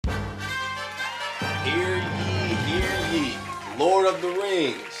Hear ye, Lord of the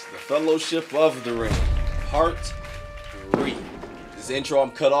Rings, the Fellowship of the Ring, Part 3. This intro I'm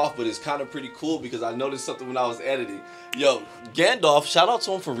cut off, but it's kind of pretty cool because I noticed something when I was editing. Yo, Gandalf, shout out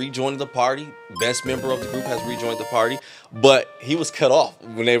to him for rejoining the party. Best member of the group has rejoined the party, but he was cut off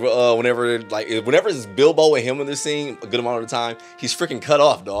whenever it's Bilbo and him in the scene, a good amount of the time, he's freaking cut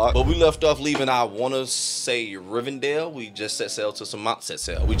off, dog. But we left off leaving, I want to say Rivendell. We just set sail to some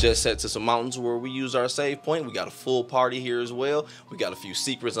We just set to some mountains where we use our save point. We got a full party here as well. We got a few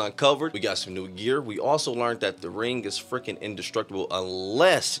secrets uncovered. We got some new gear. We also learned that the ring is freaking indestructible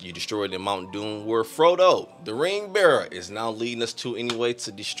unless you destroy it in Mount Doom, where Frodo, the ring bearer, is now leading us to anyway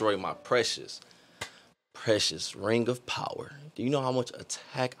to destroy my precious ring of power. Do you know how much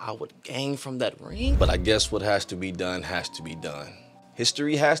attack I would gain from that ring? But I guess what has to be done has to be done.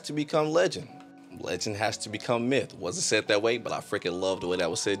 History has to become legend. Legend has to become myth. Wasn't said that way, but I freaking love the way that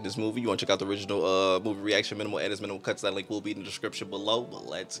was said in this movie. You want to check out the original movie reaction, minimal edits, minimal cuts? That link will be in the description below, but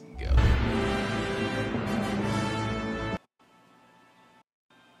let's go.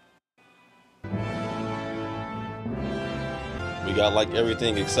 We got like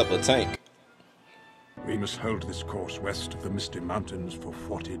everything except a tank. We must hold this course west of the Misty Mountains for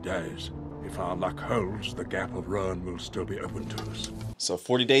 40 days. If our luck holds, the Gap of Rohan will still be open to us. So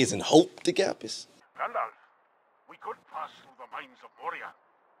 40 days and hope the gap is? Gandalf, we could pass through the mines of Moria.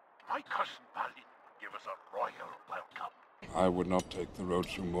 My cousin Balin would give us a royal welcome. I would not take the road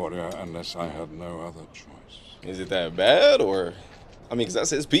through Moria unless I had no other choice. Is it that bad, or? I mean, because that's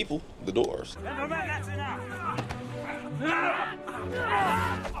his people, the dwarves.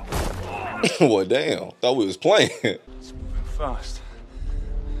 Well, damn. Thought we was playing. It's moving fast.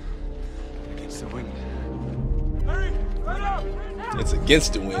 Against the wind. It's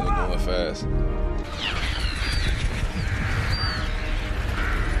against the wind and going fast. We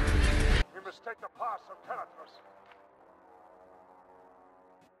must take the pass of Carathras.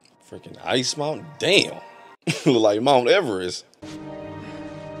 Freaking ice mountain? Damn. Look like Mount Everest.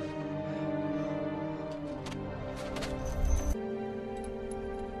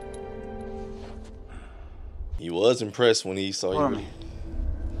 He was impressed when he saw you.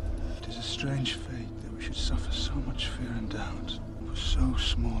 It is a strange fate that we should suffer so much fear and doubt for so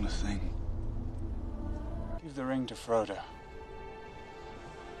small a thing. Give the ring to Frodo.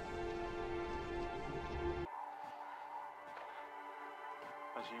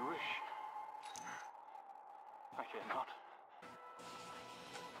 As you wish. I care not.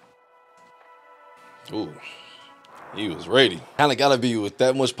 Ooh. He was ready. Kinda gotta be with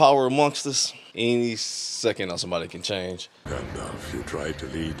that much power amongst us. Any second now somebody can change. Gandalf, you tried to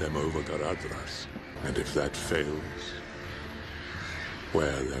lead them over Caradhras. And if that fails,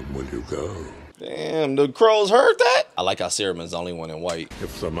 where then will you go? Damn, the crows heard that? I like how Saruman's the only one in white.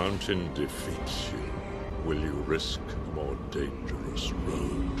 If the mountain defeats you, will you risk a more dangerous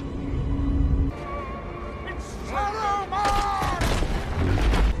road? It's Saruman!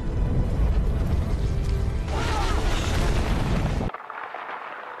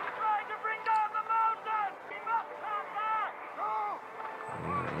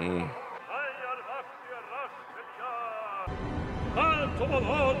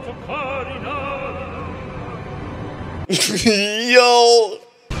 Yo!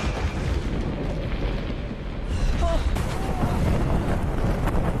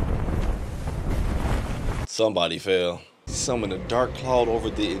 Somebody fell. Summon a dark cloud over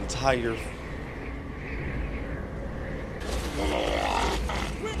the entire...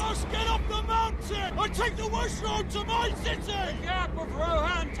 We must get up the mountain and take the west road to my city! The Gap of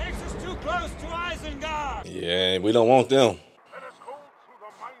Rohan takes us too close to Isengard! Yeah, we don't want them. Let us go through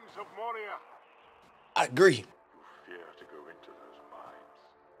the mines of Moria. I agree. You fear to go into those mines.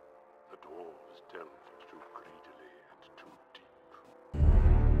 The dwarves delve too greedily and too deep.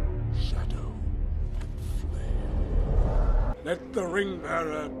 Shadow and flame. Let the ring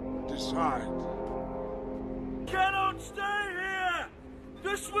bearer decide. Cannot stay here!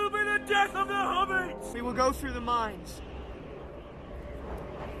 This will be the death of the hobbits! We will go through the mines.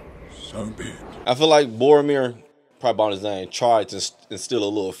 So be it. I feel like Boromir, probably on his name, tried to instill a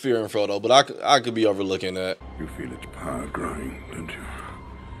little fear in Frodo, but I could be overlooking that. You feel its power growing, don't you?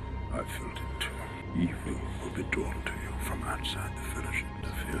 I felt it too. Evil will be drawn to you from outside the Fellowship, to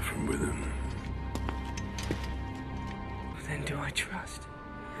fear from within. Then do I trust?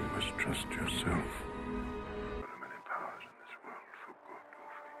 You must trust yourself. There are many powers in this world, for good or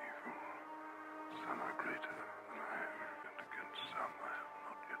for evil. Some are greater than I am, and against some I have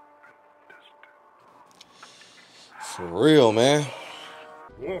not yet been tested. For real, man.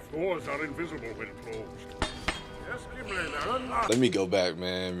 Dwarf doors are invisible when closed. Yes, Gimli, they're unlocked. Let me go back,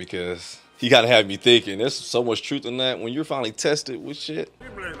 man, because He gotta have me thinking. There's so much truth in that when you're finally tested with shit.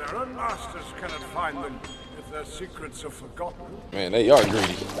 Namely, their own masters cannot find them if their secrets are forgotten. Man, they are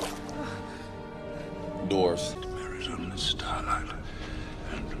greedy. Dwarves. There is only starlight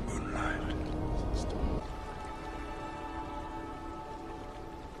and moonlight.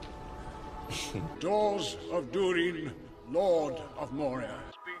 Doors of Durin, Lord of Moria.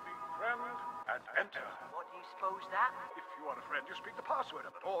 Speak, friend, and enter. What do you suppose that? If you are a friend, you speak the password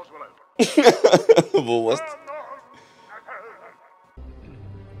and the doors will open. But what's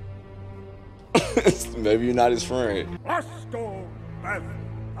maybe you're not his friend.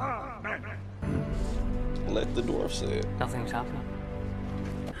 Let the dwarf say it. Nothing's happening.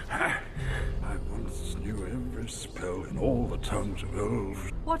 I once knew every spell in all the tongues of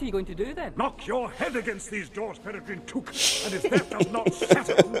elves. What are you going to do then? Knock your head against these doors, Peregrine Took, and if that does not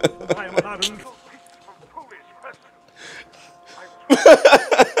settle, then I am allowed a little piece from foolish questions.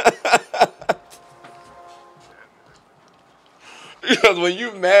 Because when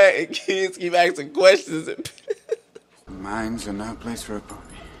you mad and kids keep asking questions, Mines are no place for a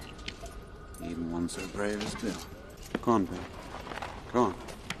puppy. Even one so brave as Bill. Go on, Bill. Go on.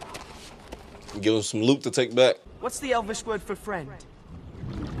 give him some loot to take back. What's the Elvish word for friend?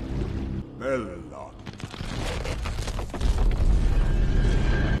 Bella.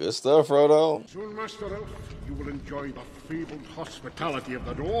 Good stuff, Frodo. Soon, Master Elf, you will enjoy the fabled hospitality of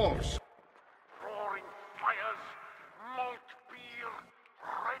the dwarves. Roaring fires, malt beer,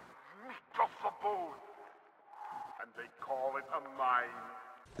 red meat off the bone. And they call it a mine.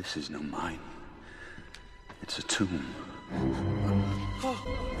 This is no mine. It's a tomb.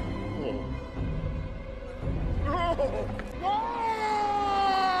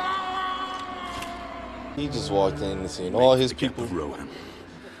 He just walked in and seen all his people. Rohan.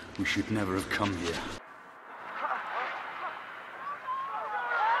 We should never have come here.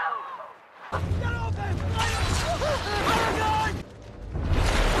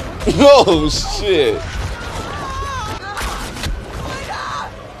 Oh shit!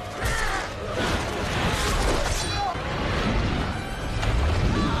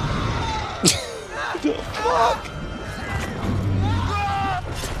 The fuck?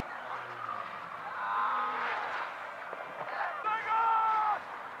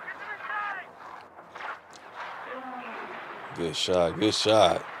 Good shot, good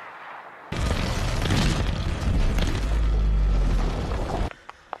shot.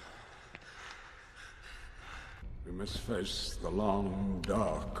 We must face the long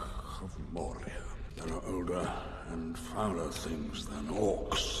dark of Moria. There are older and fouler things than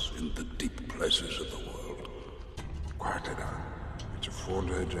orcs in the deep places of the world. Quietly now. It's a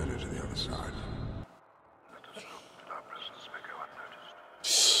 4-day journey to the other side. Let us hope that our presence may go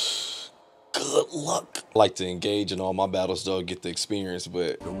unnoticed. Good luck. I like to engage in all my battles though, get the experience,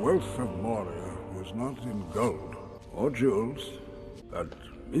 but The wealth of Moria was not in gold or jewels, but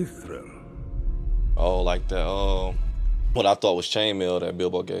mithril. oh, like that. What I thought was chainmail that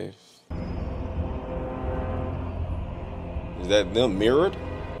Bilbo gave. Is that them mirrored?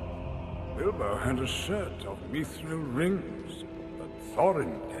 Bilbo had a set of mithril rings that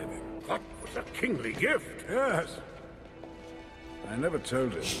Thorin gave him. That was a kingly gift. Yes. I never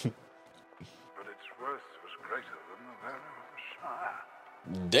told him. But its worth was greater than the value of the Shire.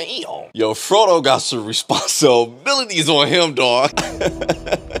 Damn. Yo, Frodo got some responsibilities on him, dog. I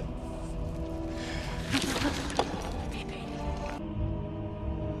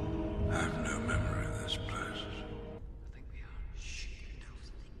have no memory of this place. I think we are. Shh.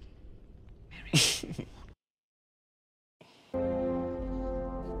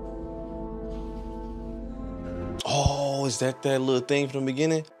 Oh, is that little thing from the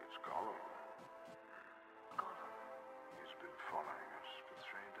beginning? It's Gollum. He's been following us for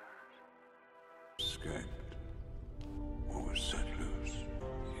 3 days. Escaped. Or was set loose.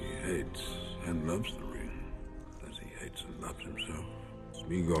 He hates and loves the ring, as he hates and loves himself.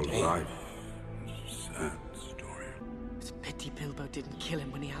 Smeagol's life is a sad story. It's a pity Bilbo didn't kill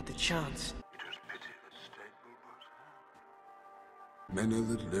him when he had the chance. It was pity that stayed Bilbo's hand. Many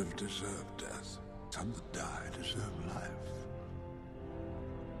that live deserve death. Some that die deserve life.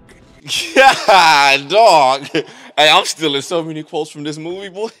 Yeah, dog. Hey, I'm stealing so many quotes from this movie,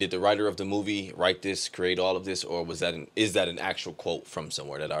 boy. Did the writer of the movie write this, create all of this, or is that an actual quote from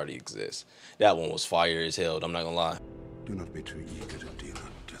somewhere that already exists? That one was fire as hell, I'm not gonna lie. Do not be too eager to deal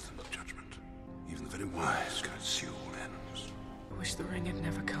out death and judgment. Even the very wise can see all ends. I wish the ring had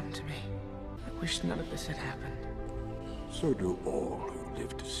never come to me. I wish none of this had happened. So do all who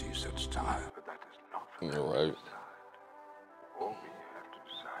live to see such time. But that is not for You're them right. to decide. All we have to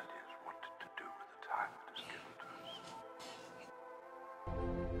decide is what to do with the time that is given to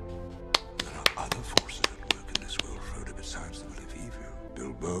us. other forces at work in this world, Frodo, besides the will of evil.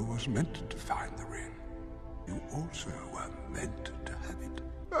 Bilbo was meant to find the ring. You also were meant to have it.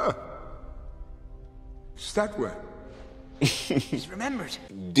 Ah. It's that way. He's remembered.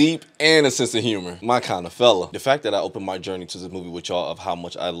 Deep and a sense of humor. My kind of fella. The fact that I opened my journey to this movie with y'all of how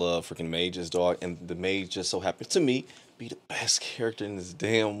much I love freaking mages, dog, and the mage just so happened to me be the best character in this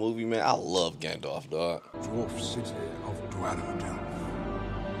damn movie, man. I love Gandalf, dog. Dwarf city of Dwarrowdale.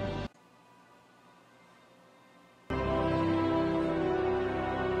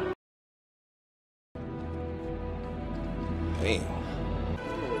 Damn.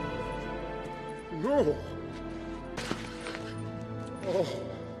 No. Oh.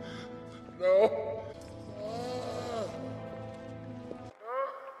 No.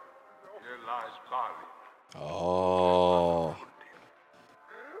 Here lies Barley. Oh.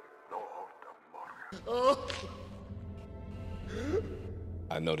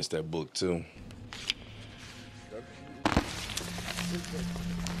 I noticed that book too.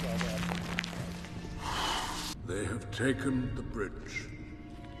 They have taken the bridge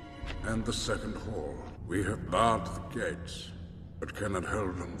and the second hall. We have barred the gates, but cannot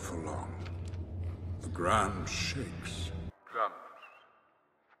hold them for long. The ground shakes. Drums.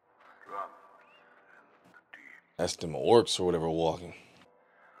 Drums in the deep. That's them orcs or whatever walking.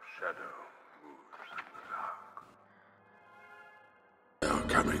 Shadow moves in the dark. They are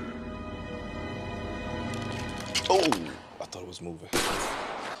coming. Oh, I thought it was moving.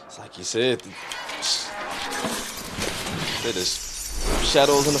 It's like you said. There's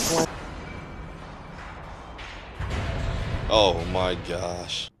shadows in the front. Oh my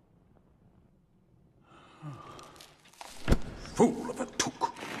gosh. Fool of a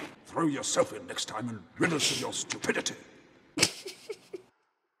took. Throw yourself in next time and rid us of your stupidity.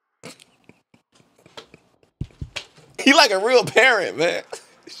 He like a real parent, man.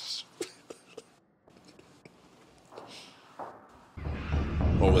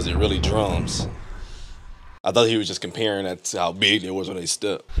 Or was it really drums? I thought he was just comparing that to how big it was when they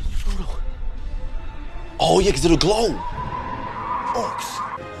stepped. Frodo. Oh yeah, because it'll glow. Orcs.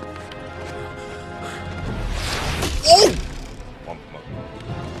 Oh!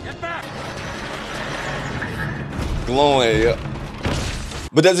 Get back! Glowing, yeah.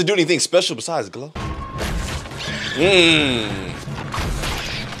 But does it do anything special besides glow?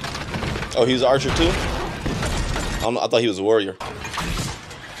 Oh, he's an archer too? I don't know, I thought he was a warrior.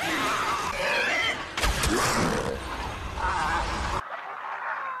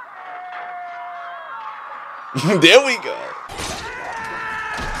 There we go.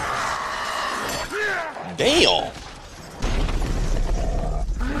 Damn.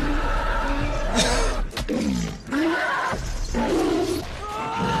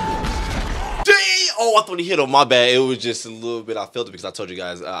 Oh, I thought he hit him. My bad. It was just a little bit. I felt it because I told you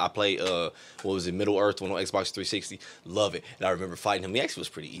guys I played what was it, Middle Earth one on Xbox 360. Love it. And I remember fighting him. He actually was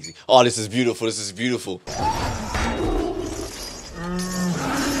pretty easy. Oh, this is beautiful. This is beautiful.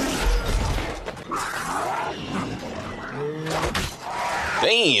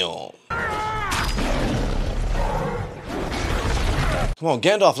 Damn. Come on,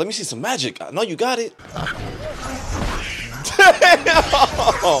 Gandalf. Let me see some magic. I know you got it.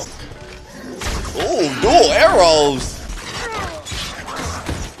 Damn. Ooh, dual arrows.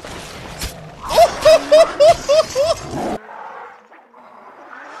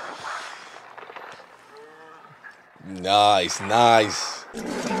 Nice, nice.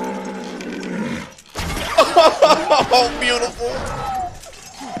 Oh, beautiful.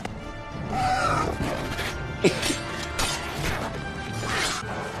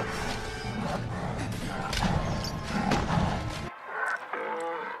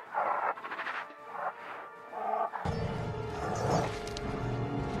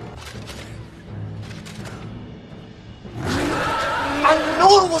 I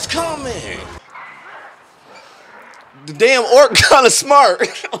knew it was coming. The damn orc kind of smart.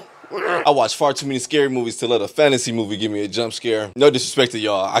 I watch far too many scary movies to let a fantasy movie give me a jump scare. No disrespect to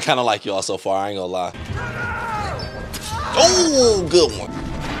y'all. I kind of like y'all so far. I ain't gonna lie. Oh, good one.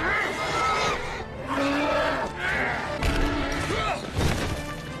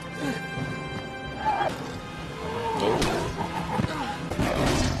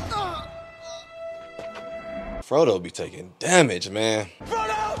 Frodo be taking damage, man.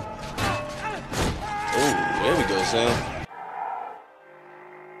 Frodo! Oh, there we go, Sam.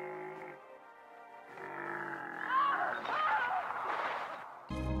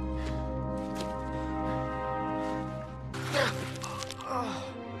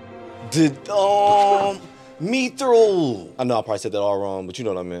 Did Mithril. I know I probably said that all wrong, but you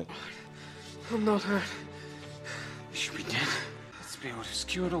know what I meant. I'm not hurt. You should be dead. Let's be able to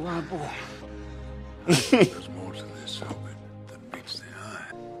skewer the wild boar. There's more to this hobbit than meets the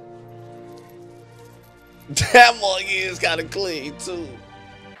eye. That monkey is kind of clean too. To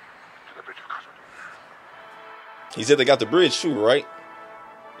the bridge of cotton. He said they got the bridge too, right?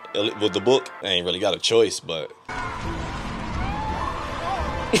 With the book, they ain't really got a choice, but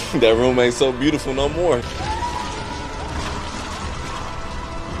that room ain't so beautiful no more.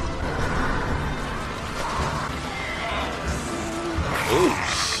 Ooh,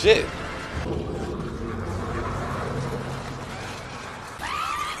 shit.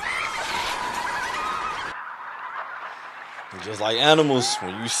 Just like animals,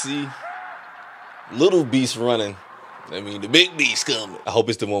 when you see little beasts running, I mean the big beast coming. I hope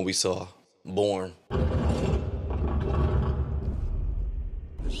it's the one we saw, Born.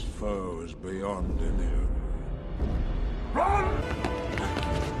 This foe is beyond any of Run!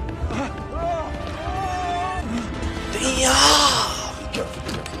 Damn!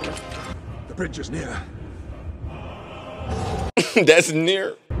 The bridge is near. That's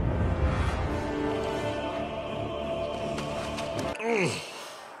near.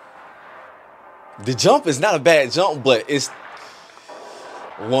 The jump is not a bad jump, but it's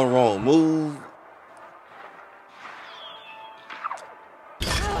one wrong move.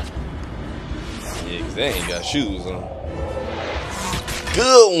 Yeah, 'cause they ain't got shoes on.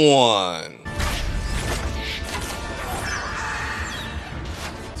 Good one.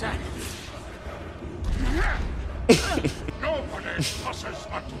 Nobody crosses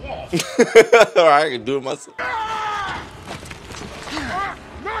a dwarf. All right, I can do it myself.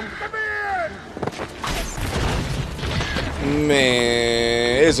 Not the beard!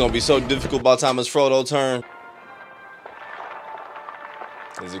 Man, it's gonna be so difficult by the time it's Frodo's turn.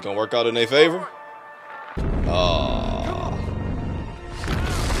 Is it gonna work out in their favor? Oh.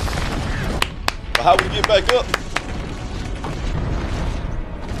 But how would we get back up?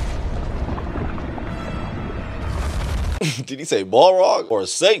 Did he say Balrog or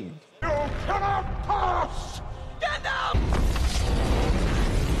Satan? You cannot pass! Get down! I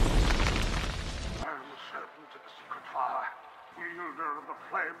am certain to the secret fire, wielder of the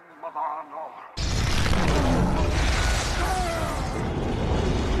flame of Arnor.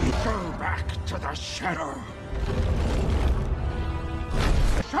 Go back to the shadow.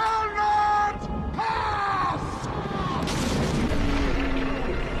 Shall not pass!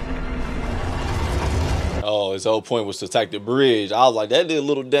 Oh, his whole point was to attack the bridge. I was like, that did a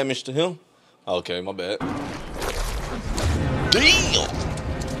little damage to him. Okay, my bad. Damn!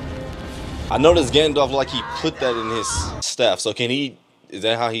 I noticed Gandalf like he put that in his staff. So can he, is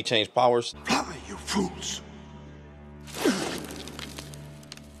that how he changed powers? Fly, you fools!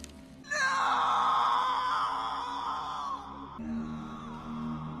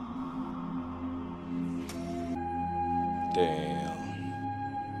 Damn.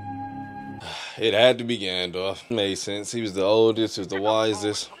 It had to be Gandalf. Made sense. He was the oldest, he was the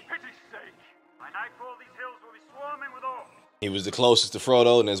wisest. For pity's sake! By nightfall, these hills will be swarming with orcs. He was the closest to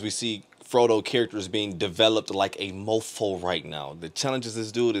Frodo, and as we see, Frodo character is being developed like a mofo right now. The challenges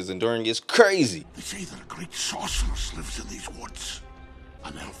this dude is enduring is crazy. They say that a great sorceress lives in these woods.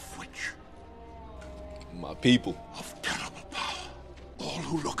 An elf witch My people. of terrible power. All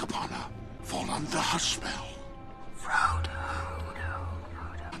who look upon her fall under her spell. Frodo,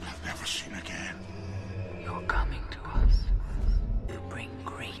 And have never seen again. you're coming to us. You bring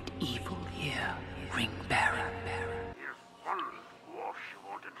great evil here, Ring Bearer. Here's one dwarf she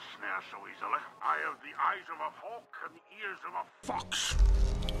won't ensnare so easily. I have the eyes of a hawk and the ears of a fox.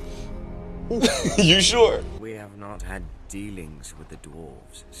 You sure? We have not had dealings with the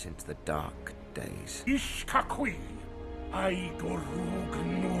dwarves since the dark days. Ishkakwi,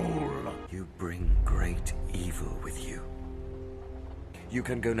 Aidorugnul. You bring great evil with you. You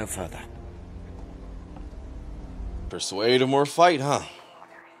can go no further. Persuade him or fight, huh?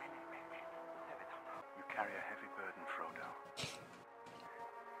 You carry a heavy burden, Frodo.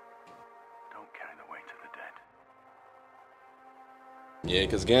 Don't carry the weight of the dead. Yeah,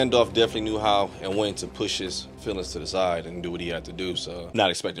 because Gandalf definitely knew how and when to push his feelings to the side and do what he had to do. So, not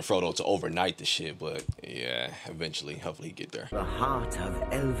expecting Frodo to overnight the shit, but yeah, eventually, hopefully he get there. The heart of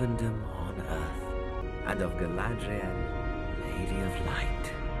Elvendom on earth, and of Galadriel, Lady of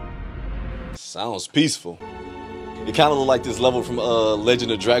Light. Sounds peaceful. It kind of looked like this level from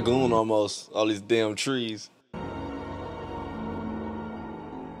Legend of Dragoon almost. All these damn trees.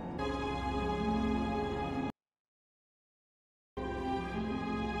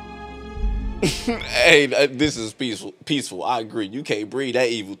 Hey, this is peaceful. Peaceful. I agree. You can't breathe that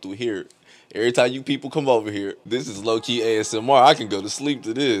evil through here. Every time you people come over here, this is low-key ASMR. I can go to sleep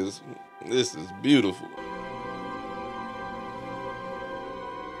to this. This is beautiful.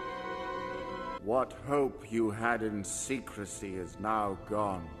 What hope you had in secrecy is now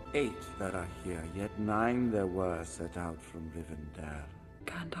gone. 8 that are here, yet 9 there were set out from Rivendell.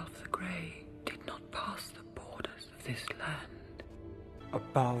 Gandalf the Grey did not pass the borders of this land. A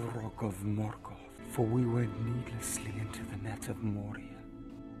Balrog of Morgoth, for we went needlessly into the net of Moria.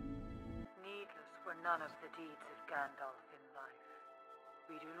 Needless were none of the deeds of Gandalf in life.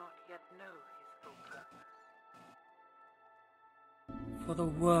 We do not yet know his full purpose. For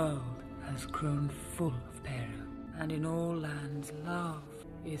the world has grown full of peril, and in all lands love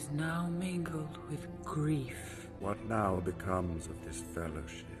is now mingled with grief. What now becomes of this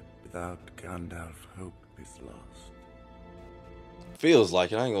fellowship? Without Gandalf, hope is lost. Feels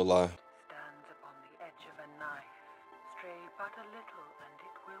like it, I ain't gonna lie. Stands upon the edge of a knife. Stray but a little, and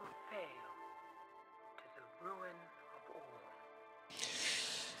it will fail. To the ruin of all.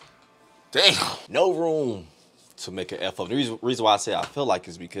 Damn. No room to make an F up. The reason why I say I feel like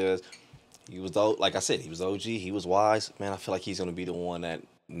is because he was, like I said, he was OG, he was wise. Man, I feel like he's going to be the one that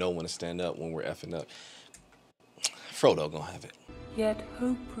know when to stand up when we're effing up. Frodo gonna have it. Yet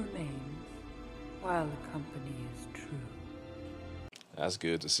hope remains, while the company is true. That's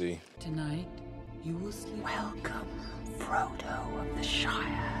good to see. Tonight, you will sleep. Welcome, Frodo of the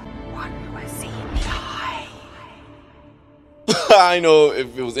Shire, one who has seen the eye. I know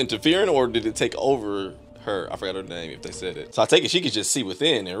if it was interfering or did it take over her. I forgot her name if they said it. So I take it she could just see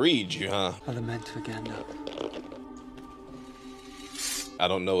within and read you, huh? A lament for Gandalf. I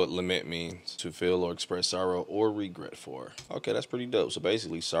don't know what lament means. To feel or express sorrow or regret for. Okay, that's pretty dope. So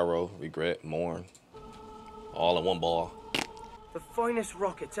basically sorrow, regret, mourn. All in one ball. The finest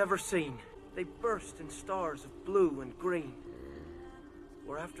rockets ever seen. They burst in stars of blue and green.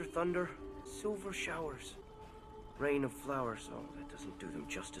 Or after thunder, silver showers. Rain of flowers. Oh, that doesn't do them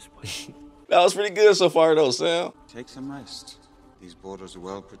justice, but... That was pretty good so far though, Sam. Take some rest. These borders are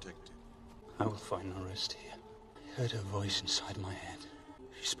well protected. I will find no rest here. I heard her voice inside my head.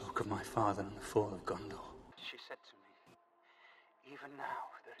 She spoke of my father and the fall of Gondor. She said to me, even now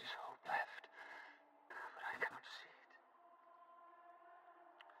there is hope left, but I cannot see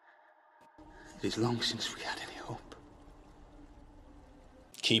it. It is long since we had any hope.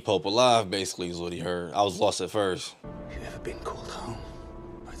 Keep hope alive, basically, is what he heard. I was lost at first. Have you ever been called home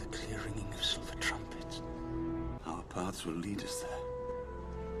by the clear ringing of silver trumpets? Our paths will lead us there,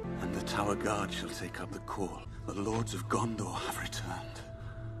 and the Tower Guard shall take up the call. The Lords of Gondor have returned.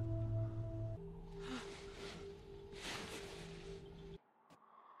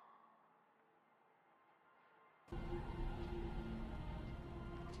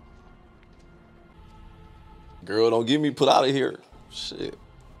 Girl, don't get me put out of here. Shit.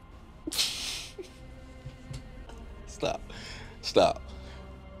 Stop. Stop.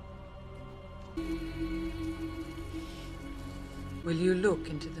 Will you look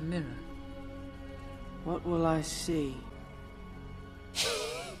into the mirror? What will I see?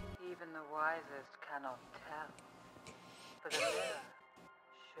 Even the wisest cannot tell, for the mirror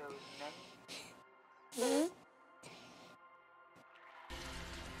shows many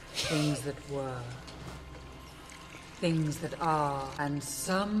things that were, things that are, and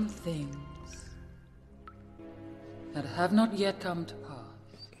some things that have not yet come to pass.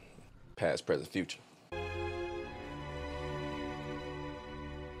 Past, present, future.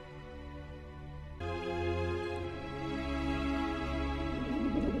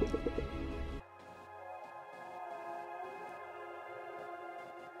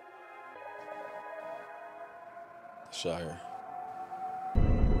 Shire.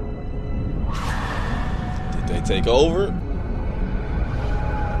 Did they take over?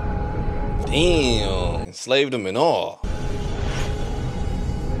 Damn. Enslaved them and all.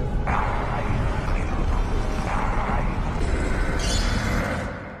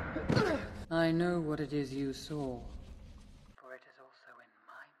 I know what it is you saw, for it is also in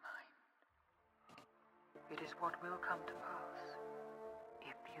my mind. It is what will come to pass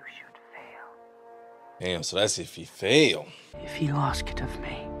if you should fail. Damn, so that's if you fail. If you ask it of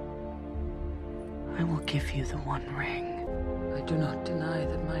me, I will give you the One Ring. I do not deny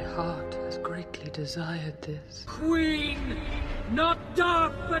that my heart has greatly desired this. Queen! Not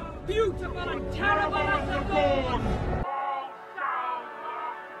dark, but beautiful and terrible as the dawn!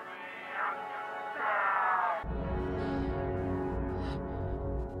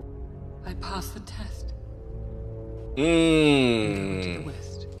 I passed the test.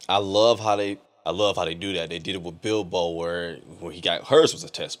 I love how they do that. They did it with Bilbo where he got hers was a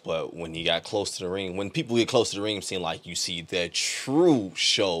test, but when he got close to the ring, when people get close to the ring, it seems like you see their true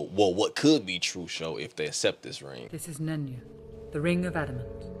show. Well, what could be true show if they accept this ring. This is Nenya, the ring of adamant,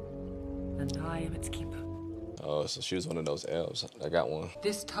 and I am its keeper. Oh, so she was one of those elves. I got one.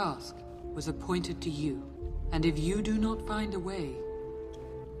 This task was appointed to you, and if you do not find a way,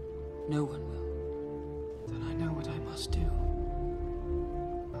 no one will. Then I know what I must do.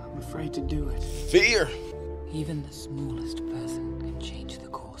 I'm afraid to do it. Fear. Even the smallest person can change the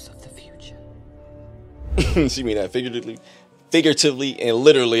course of the future. She mean that figuratively and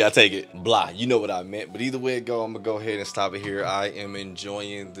literally. I take it. Blah. You know what I meant. But either way it go, I'm gonna go ahead and stop it here. I am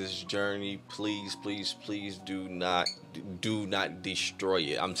enjoying this journey. Please, please, please do not destroy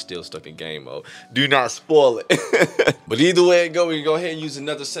it. I'm still stuck in game mode. Do not spoil it. But either way it go, we can go ahead and use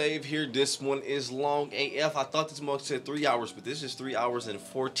another save here. This one is long AF. I thought this one said 3 hours, but this is 3 hours and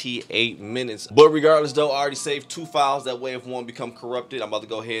 48 minutes. But regardless though, I already saved 2 files. That way if one become corrupted, I'm about to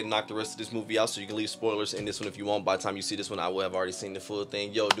go ahead and knock the rest of this movie out, so you can leave spoilers in this one if you want. By the time you see this one, I will have already seen the full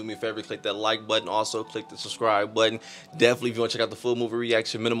thing. Yo, do me a favor, click that like button. Also click the subscribe button. Definitely if you want to check out the full movie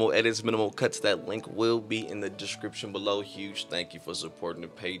reaction, minimal edits, minimal cuts, that link will be in the description below. Huge thank you for supporting the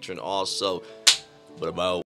patron also. But about